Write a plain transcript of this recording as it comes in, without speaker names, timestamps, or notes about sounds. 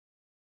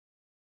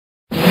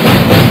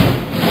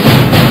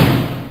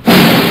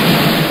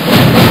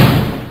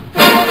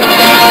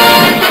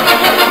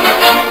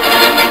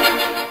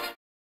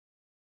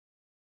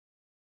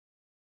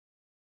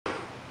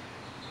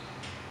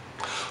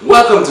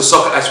Welcome to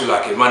Soccer As We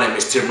Like It. My name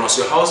is Tim Ross,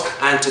 your host,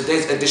 and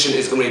today's edition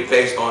is going to be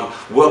based on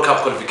World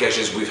Cup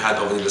qualifications we've had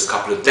over the last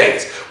couple of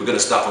days. We're going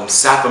to start from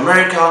South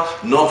America,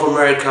 North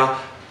America,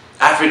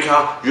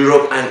 Africa,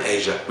 Europe and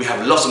Asia. We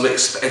have lots of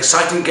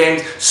exciting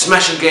games,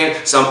 smashing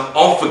games, some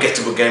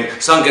unforgettable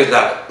games, some games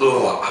that,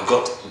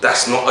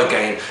 that's not a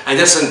game, and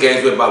there's some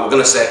games whereby we're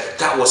going to say,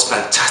 that was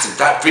fantastic,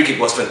 that free kick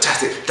was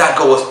fantastic, that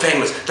goal was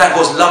famous, that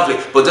goal was lovely,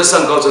 but there's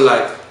some goals that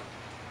are like,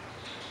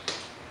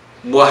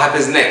 what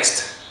happens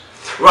next?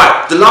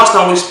 Right, the last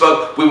time we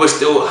spoke, we were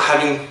still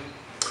having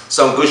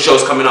some good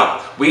shows coming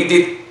up.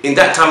 In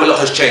that time a lot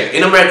has changed.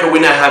 In America we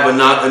now have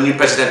a new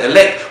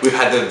president-elect, we've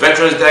had the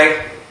Veterans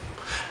Day,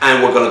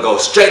 and we're going to go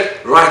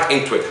straight right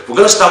into it. We're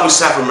going to start with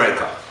South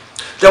America.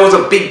 There was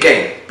a big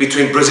game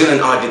between Brazil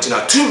and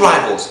Argentina, two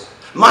rivals.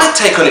 My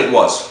take on it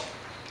was,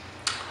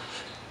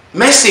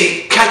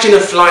 Messi catching a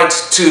flight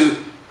to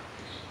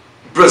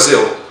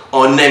Brazil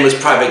on Neymar's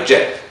private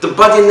jet. The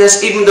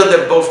buddiness, even though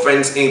they're both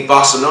friends in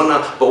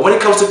Barcelona, but when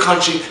it comes to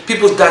country,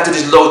 people's doubted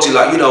his loyalty,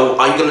 like,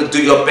 are you going to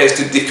do your best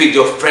to defeat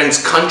your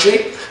friend's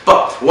country?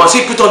 But once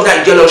he put on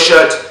that yellow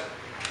shirt,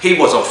 he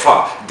was on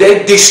fire.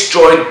 They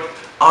destroyed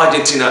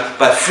Argentina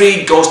by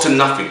 3 goals to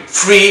nothing.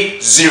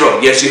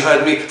 3-0. Yes, you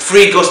heard me.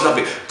 3 goals to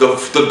nothing. The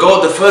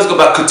first goal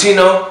by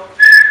Coutinho,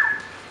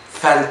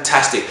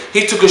 fantastic.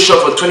 He took a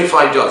shot from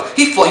 25 yards.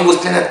 He thought he was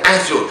playing at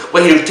Anfield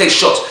when he would take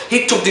shots.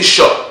 He took this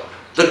shot.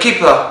 The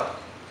keeper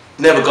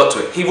never got to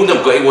it. He wouldn't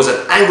have got it. It was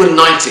an angle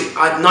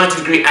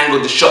 90-degree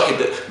angle. The shot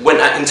went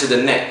out into the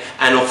net,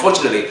 and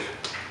unfortunately,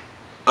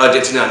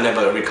 Argentina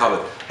never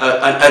recovered.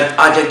 An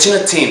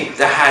Argentina team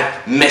that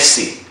had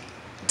Messi,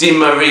 Di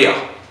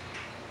Maria,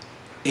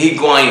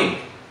 Higuain,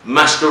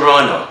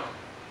 Mascherano,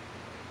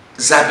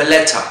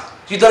 Zabaleta.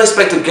 You don't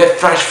expect to get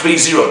fresh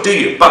 3-0, do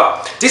you?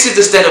 But this is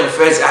the state of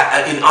affairs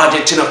in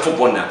Argentina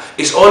football now.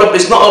 It's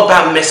not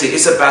about Messi,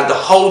 it's about the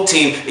whole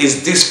team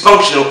is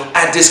dysfunctional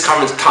at this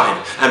current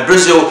time. And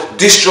Brazil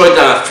destroyed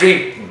them.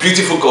 3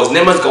 beautiful goals.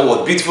 Neymar's goal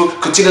was beautiful.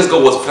 Coutinho's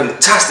goal was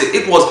fantastic.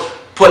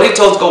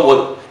 Polito's goal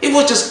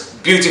was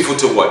just beautiful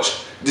to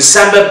watch. The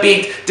Samba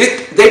beat.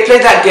 They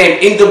played that game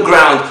in the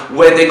ground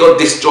where they got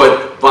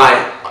destroyed by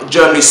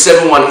Germany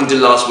 7-1 in the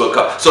last World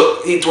Cup. So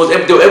they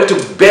were able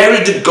to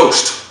bury the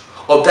ghost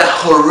of that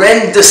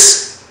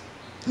horrendous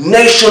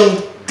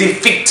nation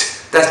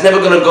defeat that's never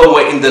going to go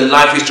away in the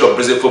life history of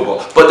Brazil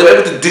football. But they were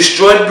able to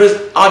destroy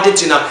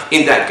Argentina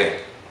in that game.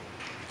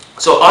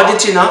 So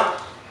Argentina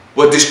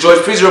were destroyed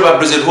 3-0 by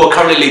Brazil, who are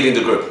currently leading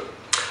the group.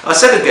 Our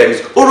second game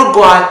is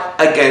Uruguay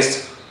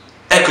against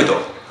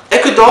Ecuador.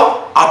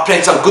 Ecuador are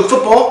playing some good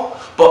football,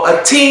 but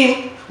a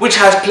team which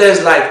has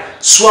players like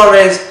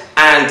Suarez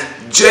and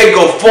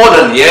Diego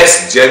Forlan,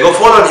 yes, Diego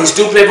Forlan, he's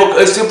still playing for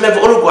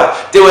Uruguay.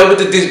 They were able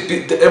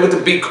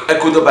to beat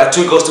Ecuador by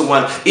 2 goals to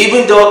 1.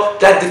 Even though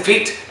that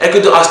defeat,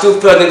 Ecuador are still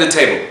third in the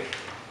table.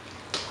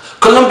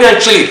 Colombia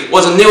and Chile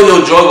was a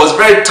 0-0 draw. It was a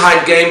very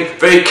tight game,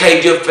 very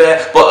cagey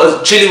affair,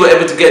 but Chile were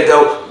able to get the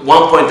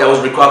 1 point that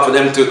was required for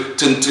them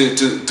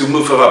to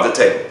move further up the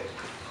table.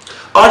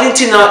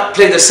 Argentina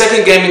played the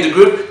second game in the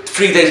group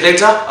 3 days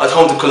later at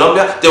home to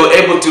Colombia. They were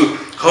able to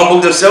humble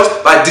themselves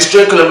by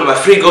destroying Colombia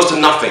by 3 goals to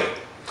nothing.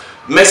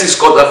 Messi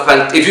scored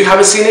if you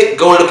haven't seen it,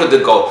 go and look at the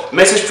goal.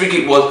 Messi's free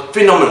kick was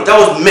phenomenal. That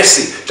was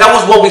Messi. That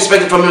was what we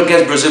expected from him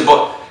against Brazil,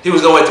 but he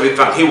was nowhere to be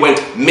found. He went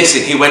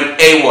missing. He went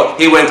AWOL.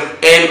 He went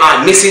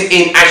MI. Missing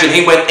in action.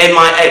 He went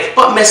MIA.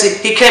 But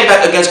Messi, he came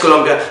back against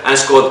Colombia and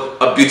scored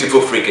a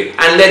beautiful free kick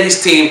and led his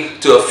team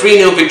to a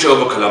 3-0 victory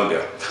over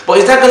Colombia. But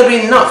is that going to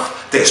be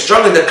enough? They're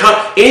strong in the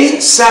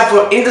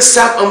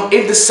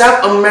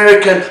South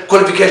American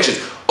qualifications.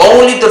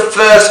 Only the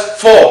first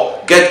 4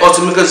 get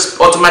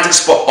automatic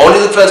spot. Only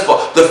the first 4.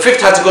 The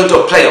 5th had to go into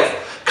a playoff.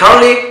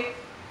 Currently,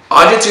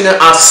 Argentina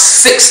are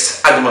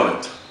 6th at the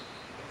moment.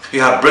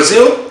 You have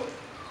Brazil,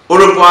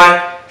 Uruguay,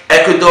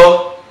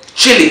 Ecuador,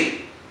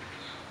 Chile,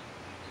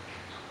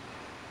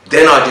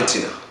 then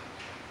Argentina,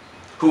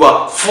 who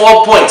are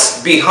 4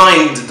 points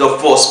behind the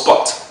 4th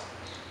spot.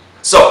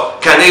 So,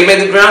 can they make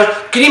the ground?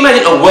 Can you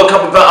imagine a World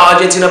Cup without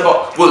Argentina?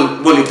 But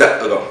we'll leave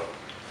that alone.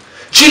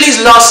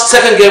 Chile's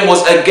second game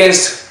was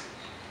against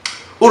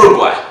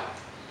Uruguay.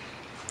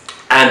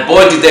 And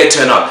boy did they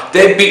turn up.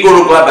 They beat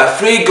Uruguay by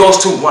 3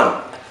 goals to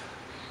 1.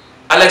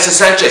 Alexis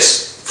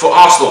Sanchez for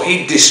Arsenal,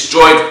 he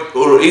destroyed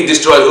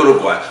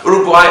Uruguay.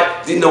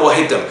 Uruguay didn't know what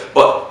hit them.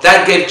 But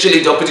that gave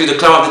Chile the opportunity to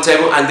climb up the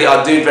table, and they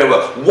are doing very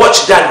well.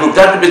 Watch that group.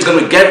 That group is going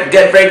to get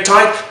very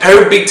tight.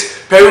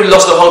 Peru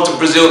lost the home to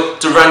Brazil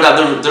to round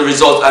out the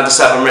results at the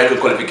South American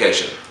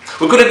qualification.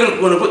 We're going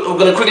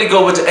to quickly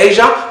go over to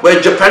Asia, where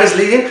Japan is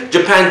leading.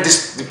 Japan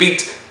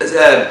beat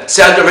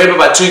Saudi Arabia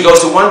by 2 goals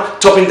to 1,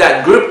 topping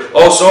that group.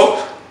 Also,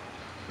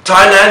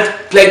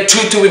 Thailand played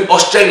 2-2 with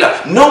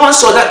Australia. No one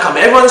saw that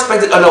coming. Everyone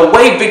expected an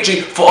away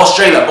victory for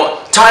Australia,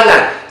 but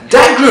Thailand,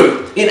 that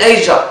group in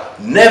Asia,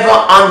 never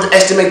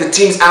underestimate the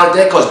teams out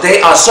there because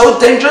they are so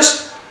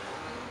dangerous.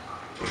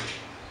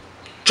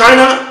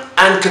 China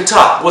and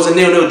Qatar was a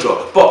 0-0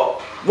 draw.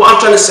 But what I'm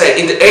trying to say,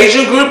 in the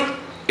Asian group,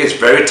 it's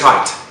very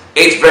tight.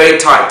 It's very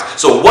tight.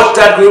 So watch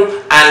that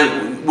group,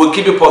 and we'll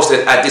keep you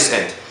posted at this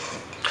end.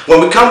 When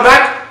we come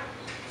back,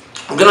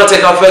 we're gonna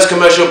take our first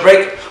commercial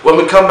break. When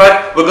we come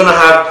back, we're gonna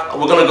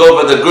go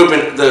over the group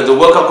the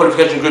World Cup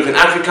qualification group in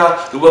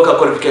Africa, the World Cup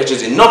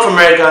qualifications in North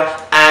America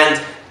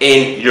and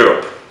in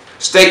Europe.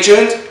 Stay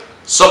tuned.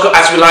 Soccer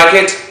as we like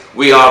it.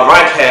 We are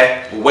right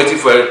here. We're waiting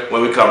for it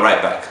when we come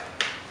right back.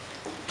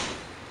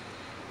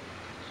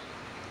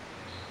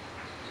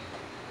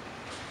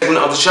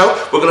 Of the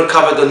show, we're going to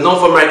cover the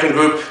North American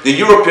group, the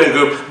European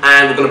group,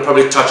 and we're going to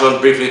probably touch on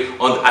briefly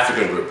on the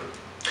African group.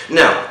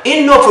 Now,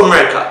 in North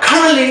America,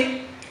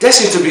 currently there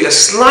seems to be a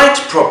slight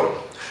problem.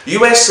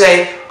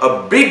 USA,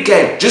 a big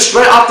game just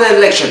right after the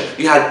election.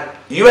 You had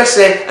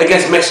USA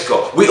against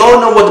Mexico. We all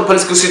know what the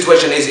political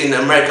situation is in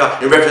America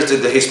in reference to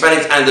the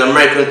Hispanics and the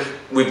American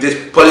with this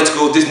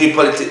new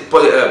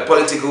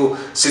political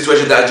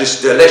situation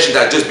the election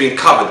that has just been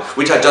covered,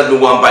 which had just been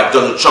won by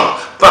Donald Trump.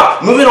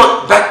 But moving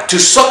on back to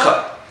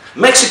soccer.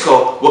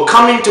 Mexico were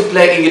coming to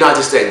play in the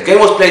United States. The game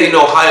was played in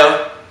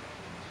Ohio,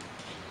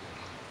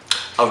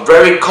 a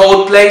very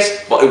cold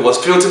place, but it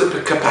was filled to the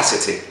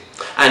capacity.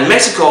 And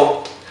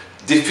Mexico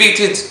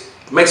defeated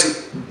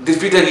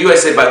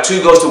USA by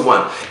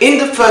 2-1. In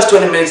the first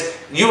 20 minutes,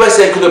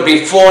 USA could have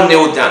been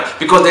 4-0 down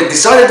because they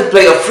decided to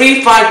play a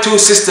 3-5-2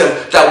 system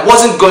that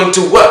wasn't going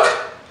to work.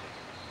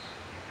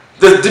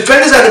 The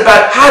defenders at the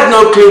back had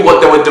no clue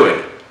what they were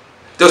doing.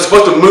 They were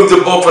supposed to move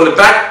the ball from the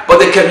back, but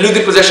they kept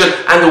losing possession,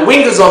 and the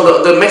wingers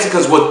on the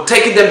Mexicans were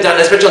taking them down,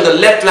 especially on the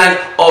left flank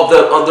on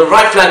the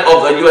right flank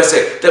of the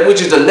USA,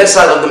 which is the left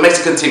side of the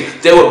Mexican team.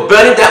 They were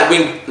burning that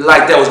wing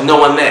like there was no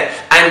one there,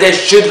 and they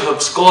should have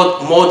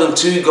scored more than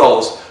 2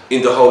 goals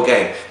in the whole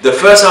game. The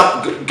first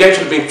half game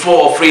should have been 4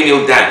 or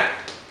 3-0 down,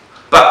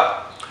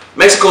 but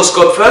Mexico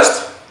scored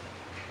first,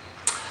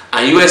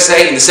 and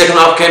USA in the second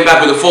half came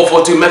back with a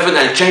 4-4-2 method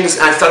and changed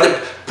and started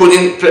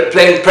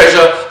playing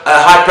pressure,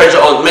 high pressure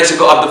on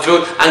Mexico up the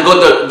field, and got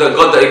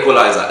the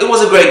equalizer. It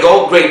was a great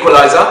goal, great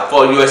equalizer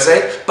for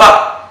USA,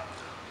 but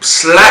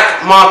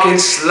slack marking,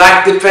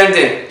 slack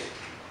defending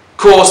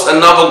caused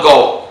another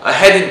goal, a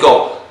headed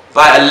goal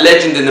by a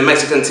legend in the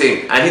Mexican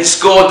team, and he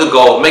scored the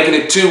goal, making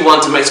it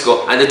 2-1 to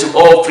Mexico, and they took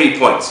all 3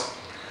 points.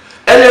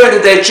 Earlier in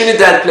the day,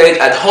 Trinidad played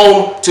at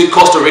home to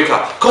Costa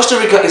Rica. Costa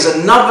Rica is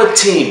another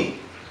team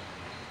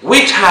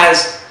which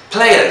has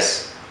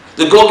players.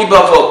 The goalkeeper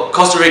for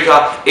Costa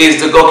Rica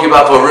is the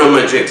goalkeeper for Real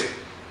Madrid.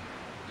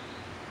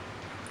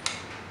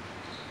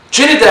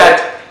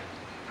 Trinidad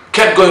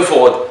kept going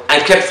forward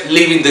and kept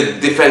leaving the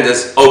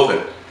defenders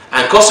open.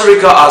 And Costa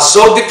Rica are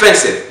so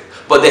defensive,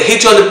 but they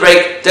hit you on the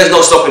break, there's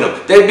no stopping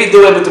them. They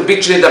were able to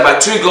beat Trinidad by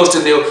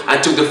 2-0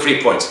 and took the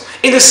 3 points.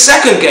 In the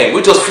second game,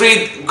 which was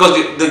free, because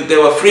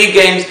there were 3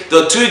 games,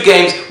 there were 2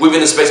 games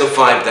within the space of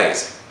 5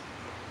 days.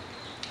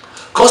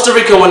 Costa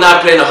Rica were now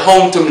playing at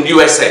home to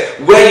USA,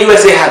 where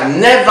USA have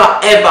never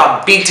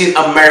ever beaten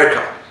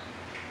America.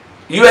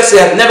 USA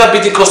have never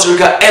beaten Costa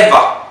Rica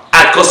ever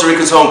at Costa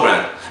Rica's home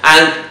ground,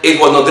 and it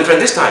was no different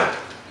this time.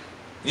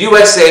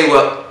 USA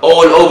were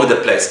all over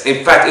the place.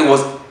 In fact, it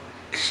was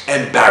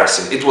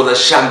embarrassing. It was a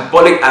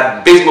shambolic,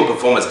 abysmal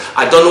performance.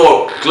 I don't know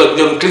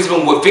what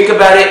Klinsmann would think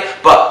about it,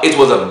 but it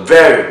was a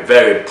very,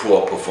 very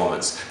poor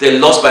performance. They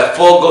lost by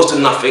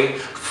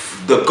 4-0.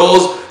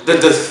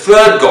 The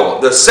third goal,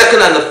 the second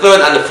and the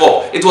third and the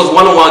fourth, it was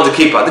 1-on-1 with the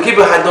keeper. The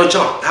keeper had no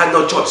chance, had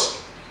no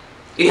choice.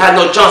 He had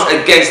no chance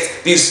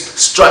against these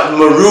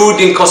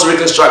marauding Costa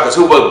Rican strikers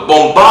who were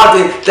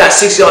bombarding that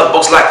 6-yard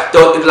box like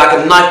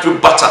a knife through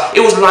butter.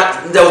 It was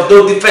like there was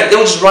no defense. They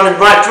were just running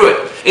right through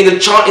it. In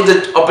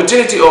the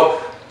opportunity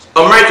of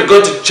America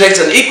going to chase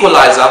an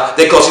equalizer,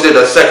 they conceded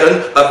a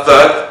second, a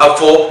third, a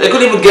fourth. They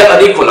couldn't even get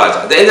an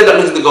equalizer. They ended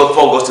up losing the goal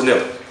 4-0.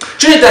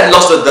 Trinidad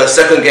lost the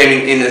second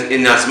game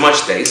in as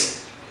much days.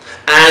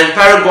 And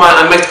Paraguay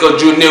and Mexico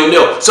drew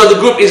 0-0. So the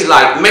group is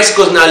like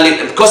Mexico's now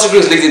leading, Costa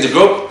Rica is leading the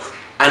group,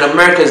 and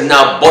America is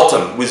now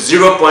bottom with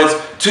 0 points,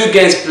 2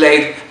 games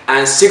played,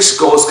 and 6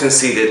 goals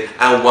conceded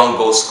and 1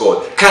 goal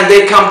scored. Can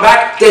they come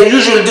back? They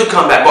usually do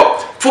come back,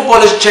 but football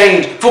has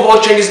changed.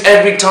 Football changes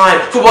every time.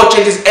 Football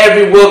changes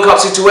every World Cup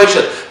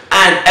situation,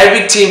 and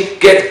every team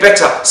gets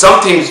better.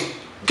 Some teams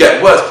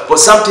get worse, but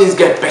some teams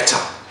get better.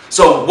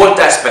 So watch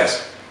that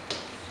space.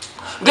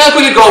 I'm going to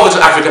quickly go over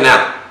to Africa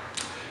now.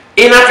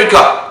 In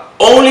Africa,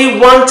 only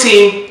 1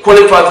 team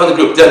qualified for the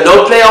group. There are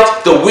no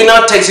playoffs. The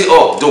winner takes it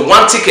all. The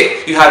 1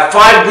 ticket. You have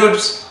 5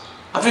 groups.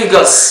 I think you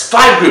got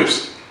 5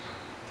 groups.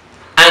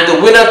 And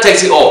the winner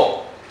takes it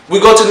all. We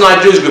go to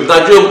Nigeria's group.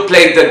 Nigeria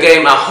played the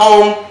game at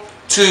home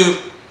to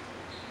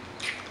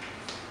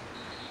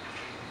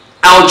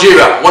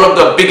Algeria, one of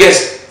the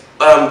biggest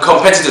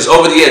competitors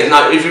over the years.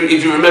 Now,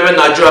 if you remember,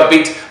 Nigeria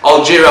beat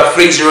Algeria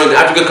 3-0 in the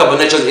African Cup of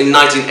Nations in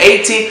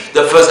 1980,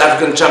 the first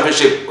African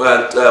Championship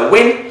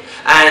win.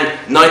 And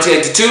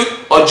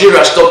 1982,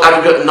 Algeria stopped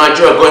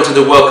Nigeria going to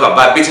the World Cup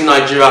by beating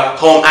Nigeria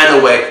home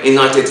and away in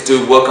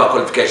 1982 World Cup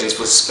qualifications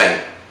for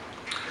Spain.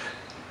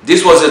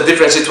 This was a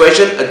different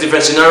situation, a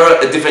different scenario,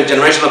 a different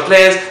generation of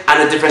players,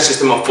 and a different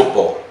system of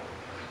football.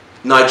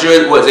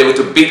 Nigeria was able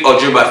to beat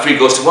Algeria by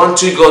 3-1,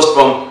 2 goals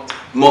from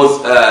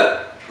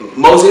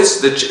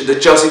Moses, the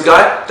Chelsea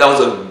guy, that was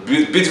a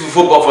beautiful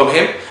football from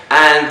him,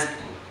 and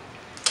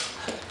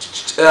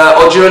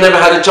Algeria never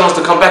had a chance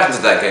to come back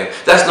into that game.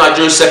 That's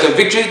Nigeria's second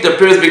victory. The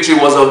previous victory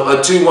was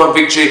a 2-1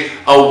 victory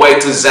away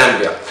to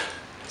Zambia.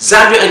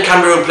 Zambia and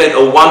Cameroon played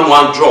a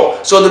 1-1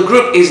 draw. So the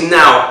group is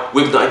now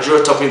with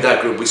Nigeria topping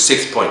that group with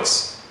 6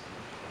 points.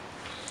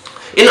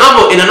 In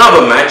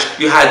another match,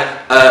 you had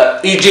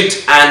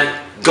Egypt and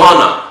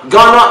Ghana.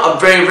 Ghana, a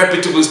very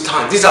reputable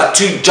time. These are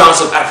two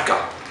giants of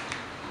Africa.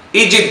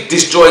 Egypt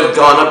destroyed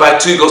Ghana by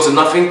 2-0,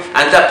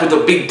 and that put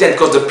a big dent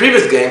because the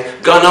previous game,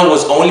 Ghana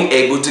was only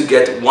able to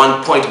get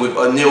 1 point with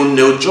a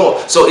 0-0 draw.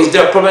 So is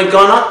there a problem in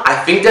Ghana?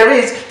 I think there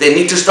is. They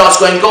need to start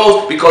scoring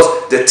goals because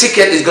the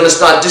ticket is going to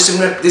start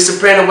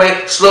disappearing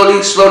away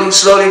slowly.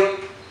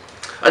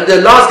 And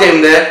the last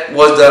game there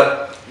was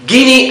the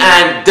Guinea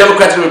and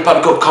Democratic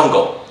Republic of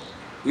Congo.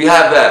 We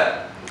have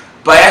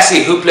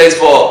Bayassi, who plays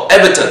for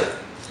Everton,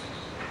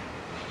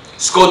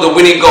 scored the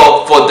winning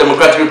goal for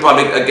Democratic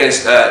Republic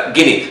against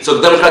Guinea.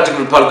 So Democratic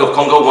Republic of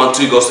Congo won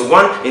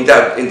 2-1 in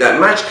that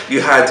match.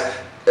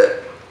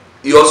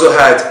 You also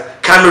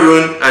had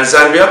Cameroon and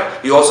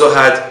Zambia. You also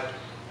had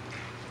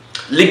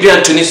Libya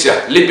and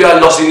Tunisia. Libya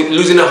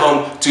losing at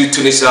home to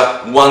Tunisia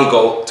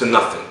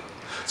 1-0.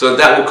 So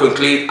that will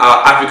conclude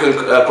our African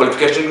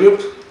qualification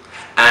group,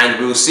 and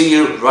we will see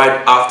you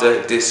right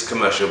after this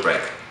commercial break.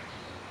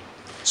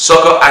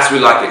 Soccer as we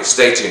like it.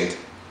 Stay tuned.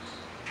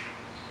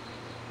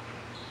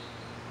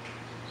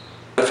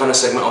 The final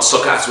segment of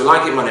Soccer as we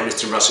like it. My name is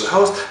Tim Russell,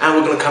 host, and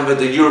we're going to cover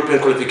the European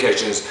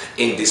qualifications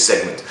in this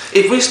segment.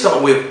 If we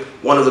start with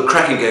one of the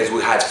cracking games,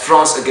 we had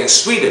France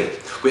against Sweden.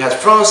 We had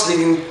France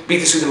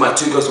beating Sweden by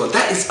 2-1.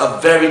 That is a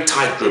very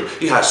tight group.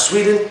 You have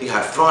Sweden, you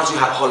have France, you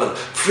have Holland.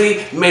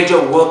 3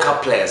 major World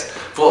Cup players.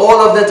 For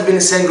all of them to be in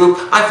the same group,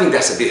 I think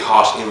that's a bit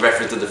harsh in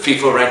reference to the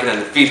FIFA ranking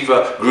and the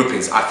FIFA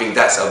groupings. I think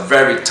that's a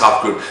very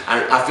tough group.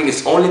 And I think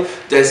it's only,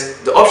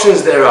 the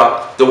options there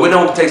are, the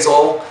winner takes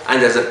all,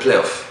 and there's a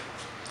playoff.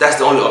 That's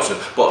the only option.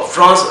 But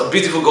France, a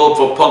beautiful goal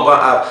for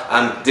Pogba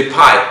and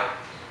Depay.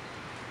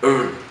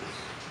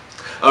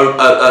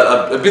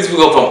 A beautiful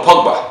goal from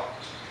Pogba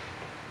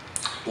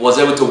was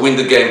able to win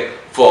the game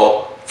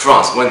for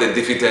France when they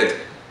defeated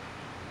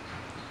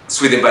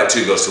Sweden by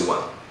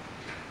 2-1.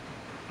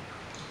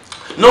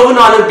 Northern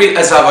Ireland beat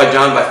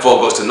Azerbaijan by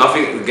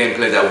 4-0. The game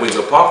played at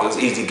Windsor Park. It was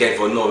an easy game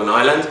for Northern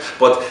Ireland.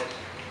 But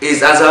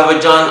is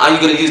Azerbaijan, are you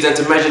going to use them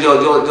to measure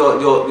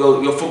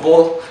your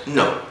football?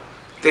 No.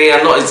 They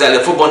are not exactly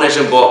a football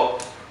nation,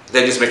 but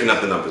they're just making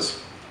up the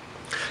numbers.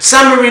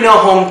 San Marino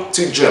home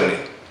to Germany.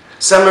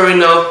 San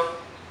Marino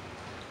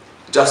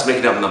just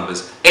making up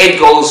numbers. 8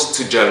 goals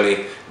to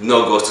Germany,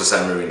 no goals to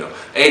San Marino.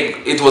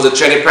 It was a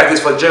training practice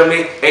for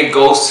Germany. 8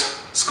 goals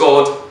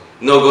scored,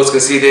 no goals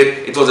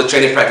conceded. It was a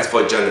training practice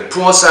for Germany.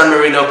 Poor San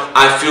Marino,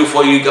 I feel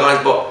for you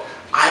guys, but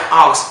I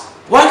ask,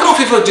 why can't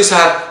FIFA just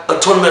have a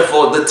tournament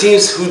for the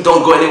teams who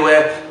don't go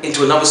anywhere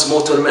into another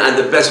small tournament and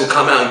the best will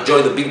come out and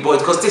join the big boys?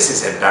 Because this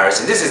is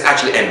embarrassing. This is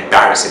actually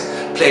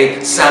embarrassing.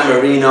 Playing San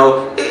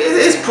Marino, it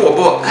is poor,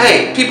 but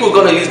hey, people are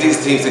going to use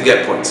these teams to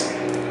get points.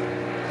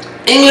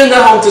 England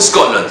are home to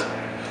Scotland.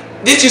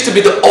 This used to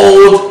be the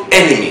old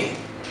enemy.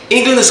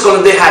 England and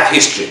Scotland, they have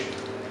history.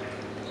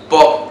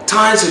 But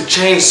times have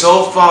changed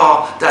so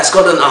far that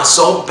Scotland are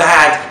so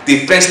bad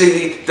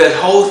defensively, the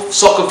whole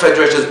soccer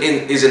federation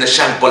is in a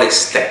shambolic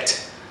state.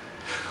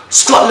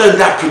 Scotland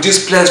that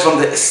produced players from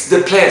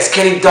the players,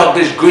 Kenny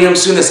Dalglish, Graham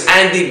Souness,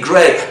 Andy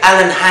Gray,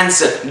 Alan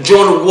Hansen,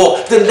 John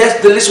Wall, the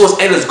list was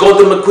endless,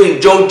 Gordon McQueen,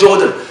 Joe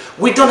Jordan.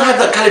 We don't have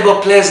that caliber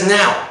of players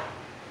now.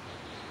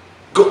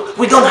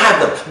 We don't have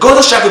them.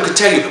 Gordon Strachan could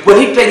tell you, when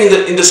he played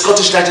in the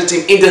Scottish national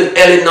team in the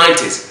early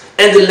 90s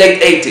and the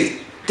late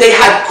 80s, they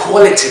had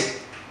quality.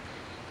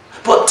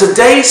 But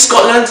today,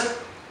 Scotland,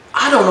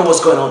 I don't know what's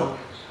going on.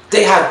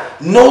 They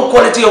have no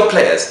quality of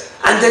players,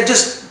 and they're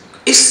just,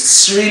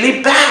 it's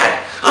really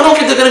bad. I don't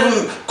think they're going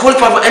to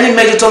qualify for any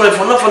major tournament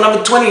for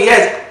another 20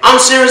 years. I'm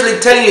seriously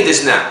telling you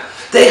this now.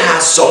 They are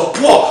so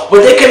poor.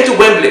 When they came to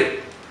Wembley,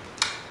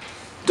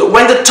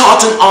 when the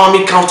Tartan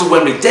army comes to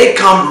Wembley, they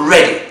come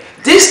ready.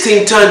 This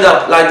team turned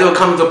up like they were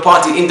coming to a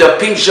party in their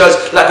pink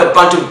shirts like a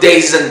bunch of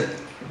daisies and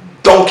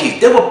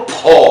donkeys. They were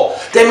poor.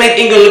 They made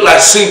England look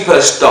like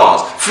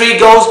superstars. 3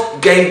 goals,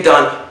 game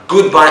done,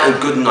 goodbye and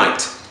good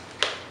night.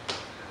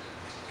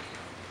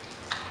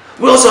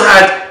 We also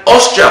had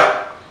Austria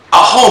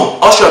at home.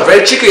 Austria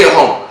very cheeky at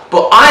home.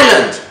 But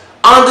Ireland,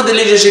 under the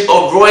leadership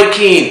of Roy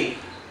Keane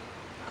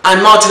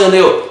and Martin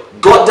O'Neill,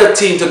 got their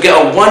team to get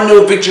a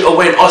 1-0 victory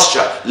away in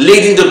Austria,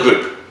 leading the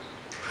group.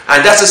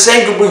 And that's the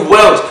same group with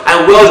Wales.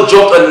 And Wales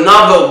dropped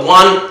another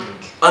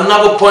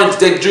point.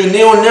 They drew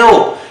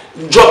 0-0.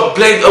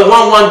 Played a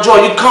 1-1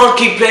 draw. You can't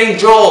keep playing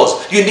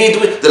draws. You need to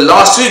win. The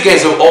last 2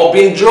 games have all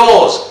been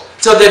draws.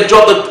 So they've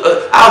dropped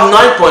out of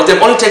 9 points.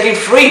 They've only taken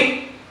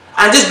 3.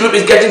 And this group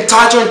is getting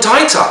tighter and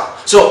tighter.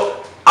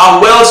 So are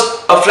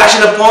Wales a flash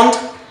in the pond?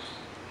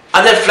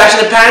 Are they a flash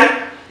in the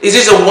pan? Is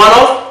this a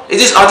one-off?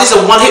 Are this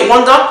a one-hit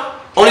wonder?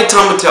 Only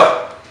time will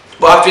tell.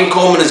 But I think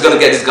Coleman is going to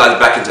get these guys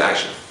back into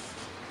action.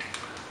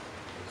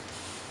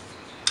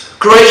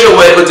 Croatia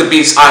were able to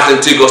beat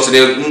Iceland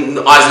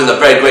 2-0. Iceland, a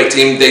very great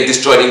team. They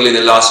destroyed England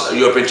in the last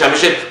European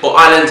Championship. But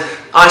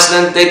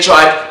Iceland, they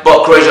tried.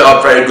 But Croatia are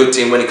a very good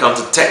team when it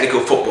comes to technical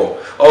football.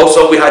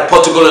 Also, we had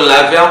Portugal and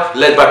Latvia,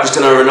 led by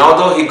Cristiano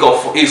Ronaldo.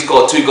 He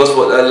scored 2 goals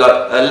for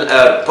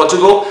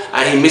Portugal,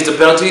 and he missed a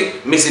penalty,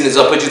 missing his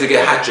opportunity to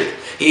get a hat-trick.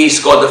 He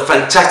scored a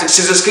fantastic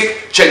scissors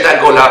kick. Check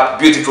that goal out.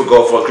 Beautiful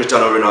goal for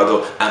Cristiano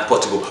Ronaldo and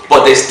Portugal.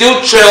 But they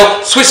still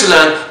trail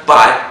Switzerland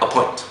by a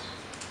point.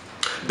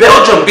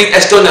 Belgium beat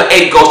Estonia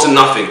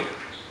 8-0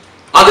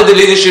 under the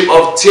leadership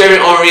of Thierry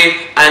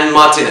Henry and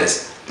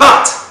Martinez.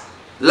 But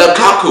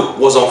Lukaku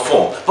was on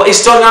form. But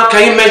Estonia,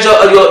 can you measure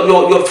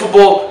your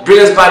football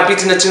brilliance by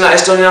beating a team like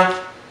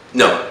Estonia?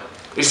 No.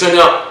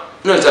 Estonia,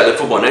 not exactly a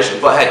football nation,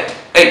 but hey,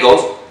 8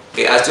 goals.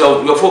 It adds to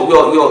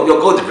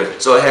your goal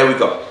difference. So here we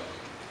go.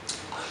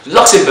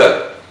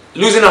 Luxembourg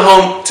losing at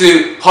home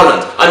to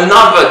Holland.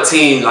 Another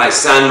team like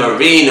San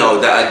Marino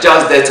that are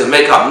just there to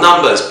make up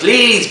numbers.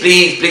 Please,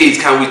 please, please,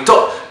 can we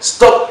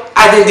stop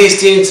adding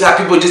these teams that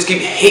people just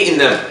keep hating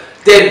them?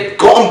 They've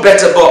gotten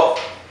better, but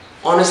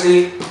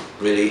honestly,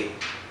 really,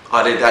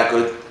 are they that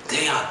good?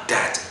 They are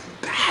that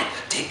bad.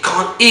 They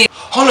can't eat.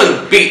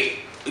 Holland beat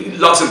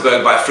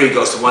Luxembourg by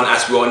 3-1,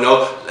 as we all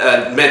know.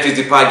 Memphis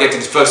Depay getting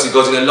his first 2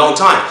 goals in a long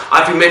time.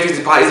 I think Memphis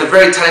Depay is a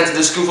very talented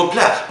and skillful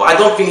player, but I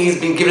don't think he's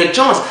been given a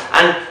chance.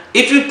 And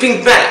if you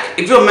think back,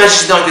 if you're a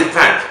Manchester United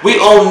fan, we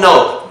all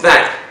know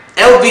that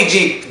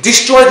LVG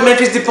destroyed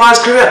Memphis Depay's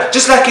career,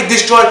 just like it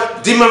destroyed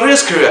Di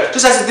Maria's career,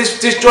 just as it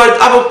destroyed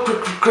other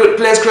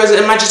players' careers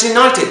in Manchester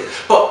United.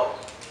 But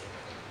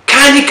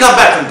can he come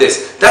back from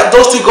this?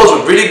 Those 2 goals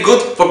were really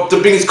good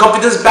to bring his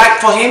confidence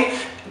back for him,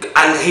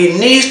 and he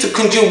needs to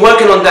continue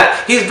working on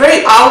that.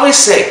 I always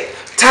say,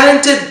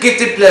 talented,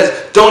 gifted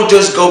players don't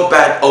just go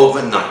bad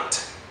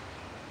overnight.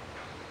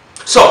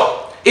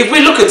 So, if we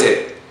look at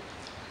it,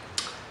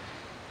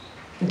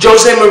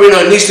 Jose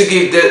Mourinho needs to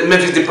give the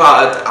Memphis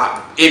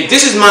Depay, if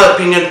this is my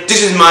opinion,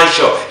 this is my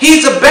show.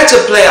 He's a better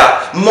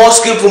player, more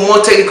skillful, more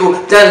technical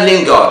than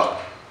Lingard.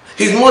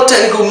 He's more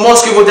technical, more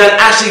skillful than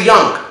Ashley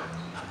Young.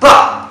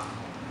 But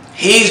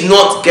he's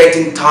not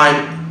getting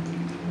time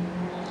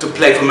to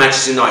play for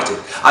Manchester United.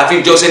 I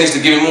think Jose needs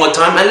to give him more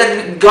time and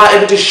let the guy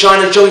able to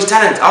shine and show his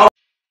talent.